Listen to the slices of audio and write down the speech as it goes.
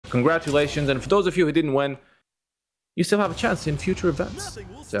congratulations. And for those of you who didn't win, you still have a chance in future events.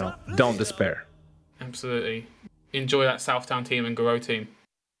 So don't despair. Absolutely. Enjoy that Southtown team and Garo team.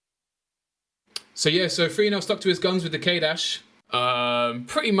 So yeah, so frionel stuck to his guns with the K-Dash.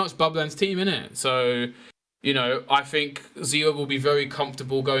 Pretty much Bubbland's team, innit? So, you know, I think Ziwa will be very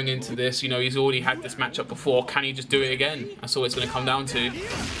comfortable going into this. You know, he's already had this matchup before. Can he just do it again? That's all it's going to come down to.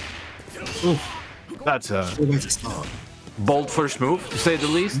 Oof. That's a bold first move, to say the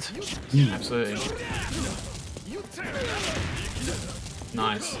least. Absolutely.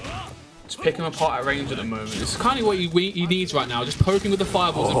 Nice. Just picking him apart at range at the moment. It's kind of what he needs right now. Just poking with the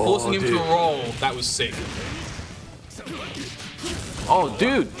fireballs and forcing him to roll. That was sick. Oh,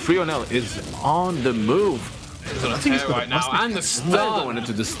 dude, frionel is on the move. He's on a tear right now, and the stun. Going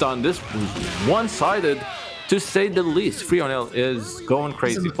into the stun. This was one-sided, to say the least. Frionel is going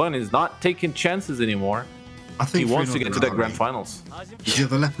crazy. Playing is not taking chances anymore. I think he wants to get to the grand finals. He's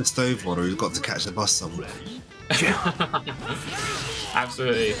either left the stove one or he's got to catch the bus somewhere.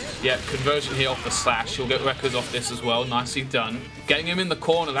 Absolutely. Yeah, conversion here off the slash. He'll get records off this as well. Nicely done. Getting him in the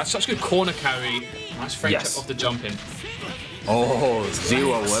corner. That's such good corner carry. Nice frame check off the jump in. Oh,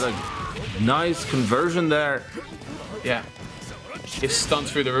 Ziwa, what a nice conversion there. Yeah. He's stunned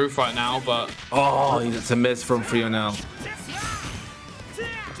through the roof right now, but... Oh, it's a miss from frionel.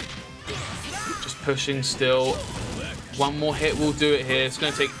 Just pushing still. One more hit will do it here. It's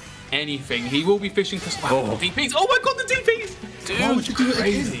going to take anything. He will be fishing for DPs. Oh my god, the DPs! Dude, why would you do it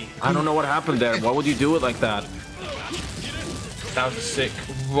crazy. I don't know what happened there. Why would you do it like that? That was a sick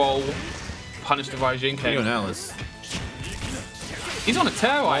roll. Punish the Raijin K. He's on a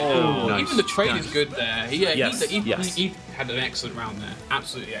tear right now. Nice. Even the trade is good there. He had an excellent round there.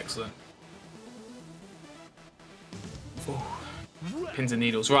 Absolutely excellent. Ooh. Pins and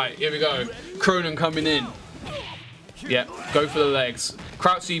needles. Right, here we go. Krohnen coming in. Yeah, go for the legs.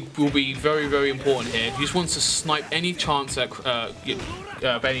 Crouchy will be very, very important here. He just wants to snipe any chance at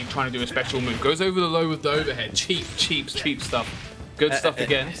Benny trying to do a special move. Goes over the low with the overhead. Cheap stuff. Good stuff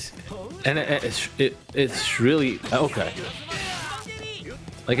again. And it's really okay.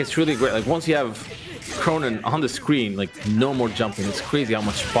 Like, it's really great. Like, once you have Krohnen on the screen, like, no more jumping. It's crazy how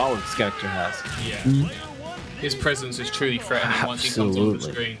much power this character has. Yeah. His presence is truly threatening once he comes on the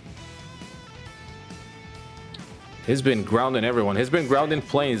screen. He's been grounding everyone. He's been grounding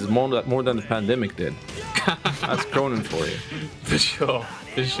planes more than the pandemic did. That's Krohnen for you. For sure.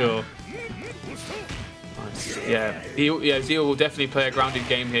 Nice. Yeah. Ziwa will definitely play a grounded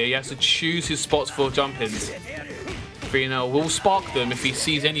game here. He has to choose his spots for jump-ins. frionel will spark them if he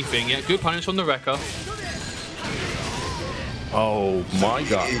sees anything. Yeah, good punish on the wrecker. Oh my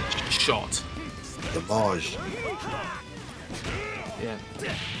god. Shot. The barge. Yeah.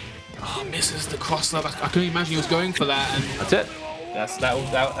 Oh, misses the cross love. I couldn't imagine he was going for that. And that's it. That's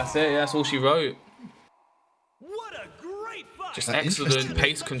it. That's all she wrote. Just excellent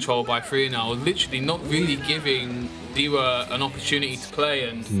pace control by frionel. Literally not really giving Ziwa an opportunity to play.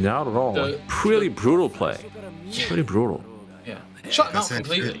 And not at all. Pretty brutal play. Yeah. Pretty brutal. Yeah. Shut him out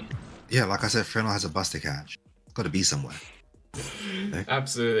completely. Yeah, like I said, frionel has a buster catch. It's got to be somewhere.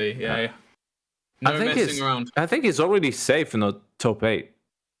 Absolutely. Yeah. No messing around. I think he's already safe in the top 8.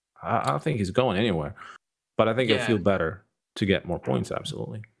 I don't think he's going anywhere, but I think he'll feel better to get more points.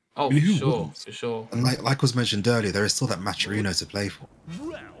 Absolutely. Oh, for sure. And like was mentioned earlier, there is still that Maturino to play for.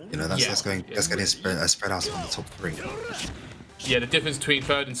 You know, that's getting spread out on the top 3. Yeah, the difference between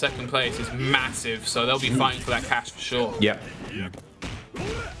 3rd and 2nd place is massive, so they'll be fighting for that cash for sure. Yeah.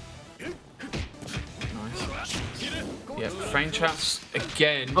 Nice. Yeah, frame traps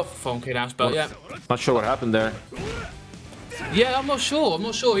again from K-Dash, but yeah. Not sure what happened there. Yeah, I'm not sure.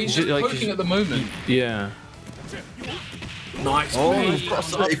 He's just poking at the moment. Yeah. Nice. He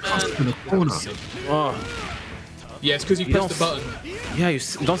crossed in the corner. Oh. Yeah, it's because you pressed the button. Yeah, you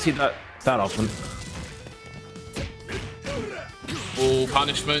don't see that often. Oh,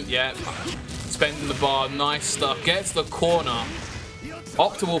 punishment. Yeah. Spending the bar. Nice stuff. Gets the corner.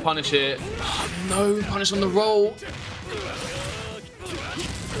 Octa will punish it. Oh, no. Punish on the roll.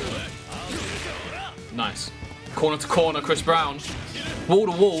 Nice. Corner to corner, Chris Brown. Wall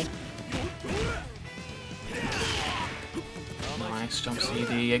to wall. Nice jump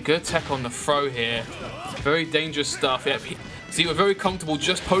CD. Yeah, good tech on the throw here. Very dangerous stuff. Yeah, see, we're very comfortable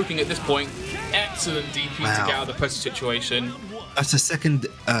just poking at this point. Excellent DP to get out of the pressure situation. That's the second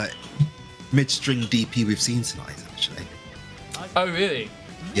mid-string DP we've seen tonight, actually. Oh, really?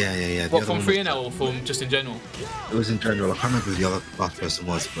 Yeah. What, from frionel or from just in general? It was in general. I can't remember who the other last person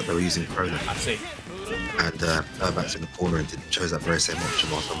was, but they were using Krohnen. I see. And back in the corner and chose that very same option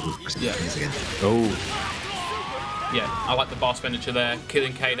while someone was pressing the keys again. Oh. Yeah, I like the bar expenditure there,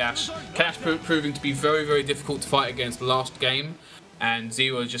 killing K-Dash. K-Dash proving to be very, very difficult to fight against last game, and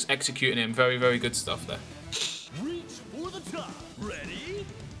Ziwa just executing him. Very, very good stuff there.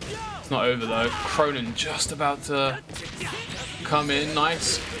 It's not over though. Krohnen just about to come in.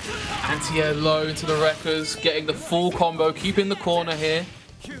 Nice anti-air low into the wreckers, getting the full combo, keeping the corner here.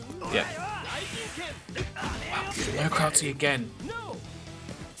 Yeah. No Crouchy again.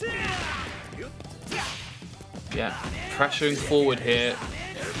 Yeah, pressuring forward here.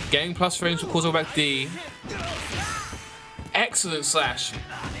 Getting plus frames for cause back D. Excellent slash.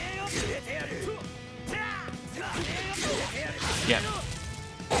 Yeah.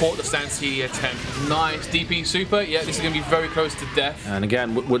 Caught the stance TD attempt. Nice DP super. Yeah, this is going to be very close to death. And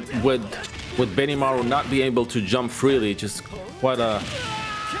again, with Benimaru not being able to jump freely, just quite a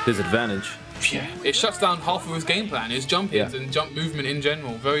disadvantage. Yeah, it shuts down half of his game plan, his jump ins and jump movement in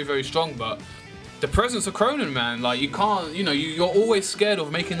general. Very, very strong, but the presence of Krohnen, man, like you can't, you know, you're always scared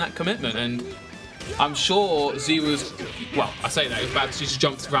of making that commitment, and I'm sure Ziwa's, well, I say that, it was bad, she just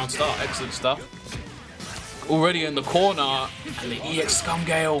jumped around start, excellent stuff. Already in the corner, and the EX Scum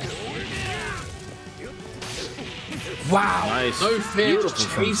Gale. Wow, nice. No fear,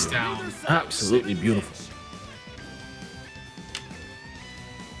 Beautiful chase down. Absolutely beautiful.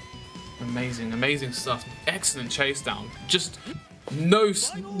 Amazing, amazing stuff. Excellent chase down. Just no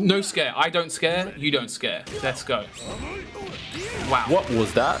scare. I don't scare, you don't scare. Let's go. Wow. What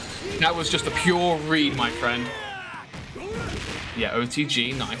was that? That was just a pure read, my friend. Yeah,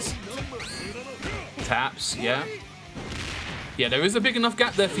 OTG, nice. Taps, yeah. Yeah, there is a big enough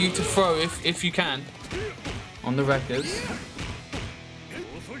gap there for you to throw if you can. On the wreckers.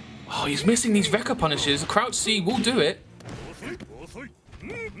 Oh, he's missing these wrecker punishes. Crouch C will do it.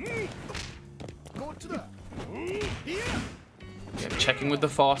 Yeah, checking with the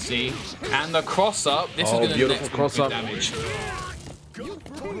far C and the cross up. This is going to beautiful cross up damage.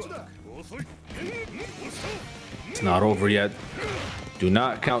 It's not over yet. Do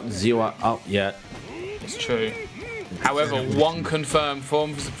not count Ziwa out yet. It's true. However, one confirmed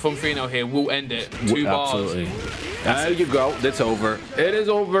from frionel here will end it. 2 bars. Absolutely. There you go. That's over. It is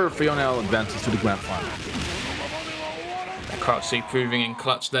over. Frionel advances to the grand final. Crouch C proving in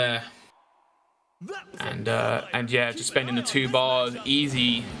clutch there. And yeah, just spending the 2 bars,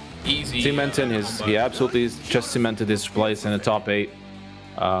 easy. Cementing he absolutely just cemented his place in the top 8.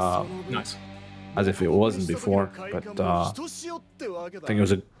 Nice. As if it wasn't before, but I think it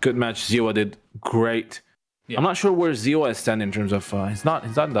was a good match. Ziwa did great. Yeah. I'm not sure where Ziwa is standing in terms of he's not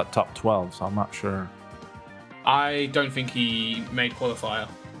in that top 12, so I'm not sure. I don't think he made qualifier.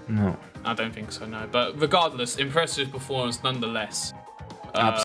 No, I don't think so. No, but regardless, impressive performance nonetheless.